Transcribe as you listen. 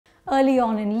Early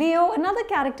on in Leo, another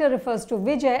character refers to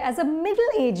Vijay as a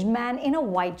middle-aged man in a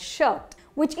white shirt,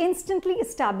 which instantly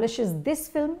establishes this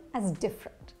film as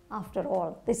different. After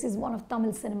all, this is one of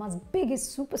Tamil cinema's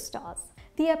biggest superstars.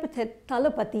 The epithet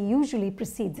Thalapathy usually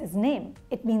precedes his name.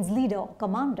 It means leader or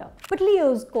commander. But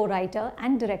Leo's co-writer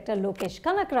and director Lokesh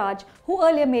Kanagaraj, who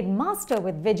earlier made Master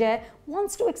with Vijay,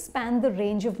 wants to expand the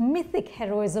range of mythic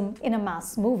heroism in a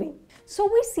mass movie. So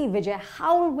we see Vijay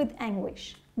howl with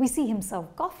anguish. We see him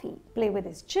serve coffee, play with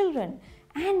his children,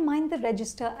 and mind the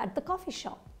register at the coffee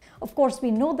shop. Of course, we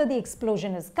know that the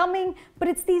explosion is coming, but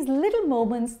it's these little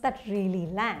moments that really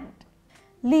land.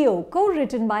 Leo,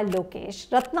 co-written by Lokesh,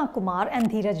 Rathna Kumar and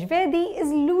Deeraj Vaidy,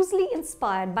 is loosely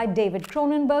inspired by David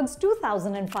Cronenberg's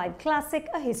 2005 classic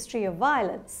A History of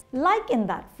Violence. Like in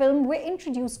that film, we're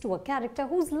introduced to a character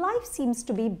whose life seems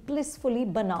to be blissfully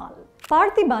banal.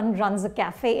 Parthiban runs a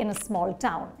cafe in a small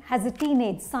town, has a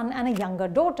teenage son and a younger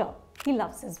daughter. He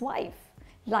loves his wife.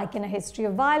 Like in A History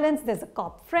of Violence, there's a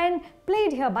cop friend,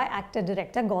 played here by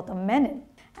actor-director Gautam Menon.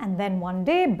 And then one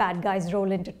day, bad guys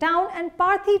roll into town and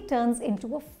Parthi turns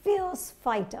into a fierce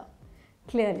fighter.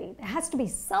 Clearly, there has to be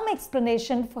some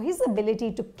explanation for his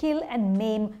ability to kill and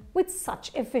maim with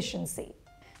such efficiency.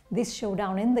 This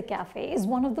showdown in the cafe is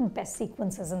one of the best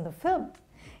sequences in the film.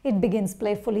 It begins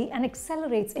playfully and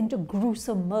accelerates into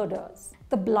gruesome murders.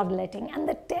 The bloodletting and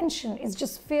the tension is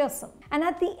just fearsome. And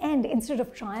at the end, instead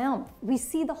of triumph, we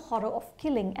see the horror of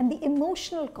killing and the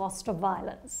emotional cost of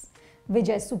violence.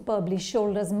 Vijay superbly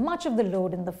shoulders much of the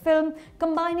load in the film,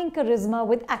 combining charisma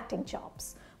with acting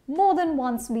chops. More than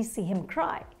once we see him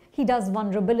cry. He does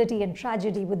vulnerability and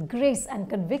tragedy with grace and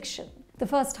conviction. The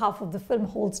first half of the film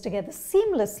holds together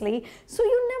seamlessly, so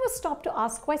you never stop to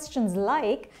ask questions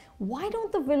like, why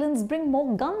don't the villains bring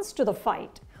more guns to the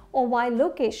fight? Or why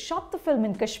Lokesh shot the film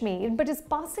in Kashmir but is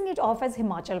passing it off as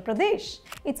Himachal Pradesh?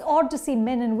 It's odd to see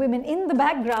men and women in the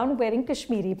background wearing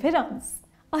Kashmiri pirans.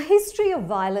 A History of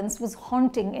Violence was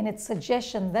haunting in its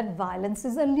suggestion that violence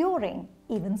is alluring,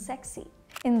 even sexy.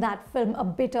 In that film, a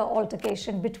bitter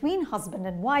altercation between husband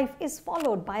and wife is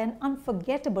followed by an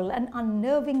unforgettable and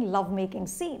unnerving lovemaking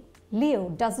scene. Leo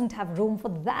doesn't have room for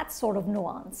that sort of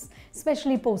nuance,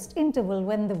 especially post-interval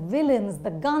when the villains,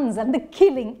 the guns and the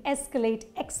killing escalate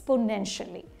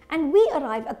exponentially. And we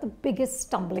arrive at the biggest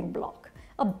stumbling block,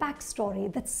 a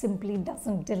backstory that simply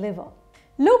doesn't deliver.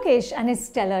 Lokesh and his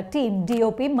stellar team,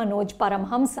 DOP Manoj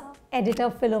Paramhamsa, editor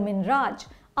Philomin Raj,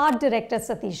 art director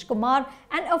Satish Kumar,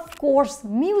 and of course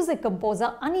music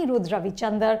composer Anirudh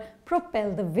Ravichandar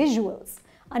propel the visuals.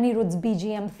 Anirudh's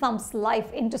BGM thumps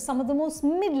life into some of the most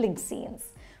middling scenes,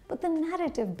 but the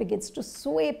narrative begins to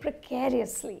sway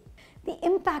precariously. The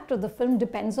impact of the film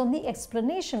depends on the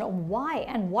explanation of why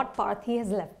and what Parthi has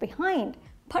left behind.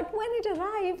 But when it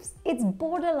arrives, it's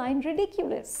borderline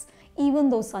ridiculous, even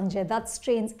though Sanjay Dutt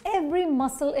strains every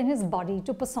muscle in his body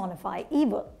to personify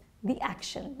evil. The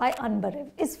action by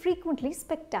Anbariv is frequently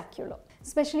spectacular,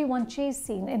 especially one chase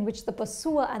scene in which the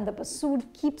pursuer and the pursued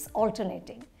keeps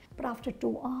alternating. But after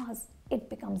 2 hours, it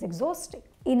becomes exhausting.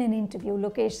 In an interview,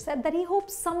 Lokesh said that he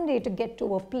hopes someday to get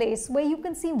to a place where you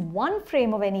can see one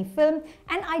frame of any film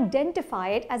and identify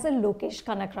it as a Lokesh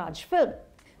Kanagaraj film.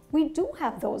 We do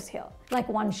have those here, like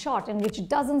one shot in which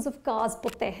dozens of cars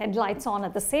put their headlights on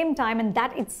at the same time, and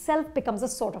that itself becomes a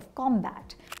sort of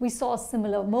combat. We saw a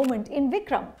similar moment in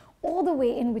Vikram, or the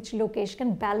way in which Lokesh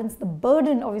can balance the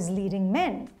burden of his leading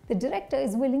men. The director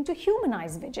is willing to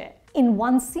humanize Vijay. In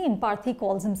one scene, Parthi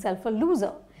calls himself a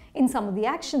loser. In some of the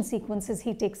action sequences,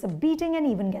 he takes a beating and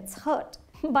even gets hurt.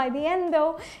 By the end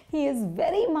though, he is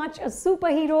very much a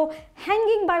superhero,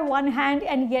 hanging by one hand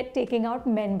and yet taking out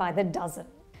men by the dozen.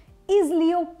 Is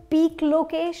Leo peak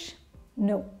Lokesh?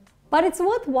 No. But it's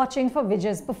worth watching for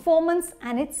Vijay's performance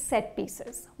and its set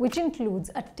pieces, which includes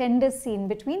a tender scene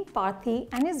between Parthi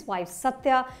and his wife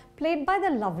Satya, played by the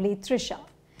lovely Trisha.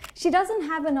 She doesn't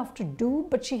have enough to do,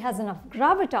 but she has enough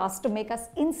gravitas to make us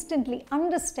instantly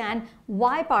understand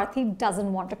why Parthi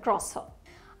doesn't want to cross her.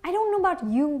 I don't know about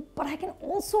you, but I can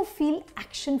also feel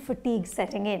action fatigue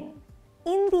setting in.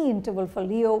 In the interval for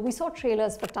Leo, we saw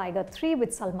trailers for Tiger 3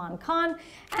 with Salman Khan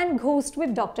and Ghost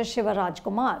with Dr. Shivaraj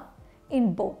Kumar.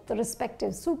 In both, the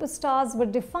respective superstars were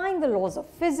defying the laws of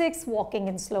physics, walking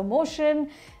in slow motion,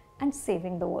 and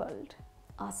saving the world.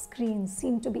 Our screens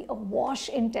seem to be awash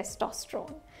in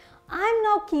testosterone. I'm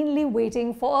now keenly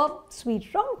waiting for a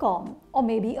sweet rom-com, or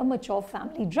maybe a mature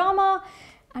family drama,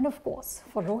 and of course,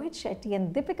 for Rohit Shetty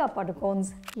and Deepika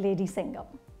Padukone's Lady Singham.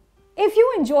 If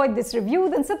you enjoyed this review,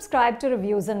 then subscribe to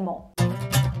Reviews and More.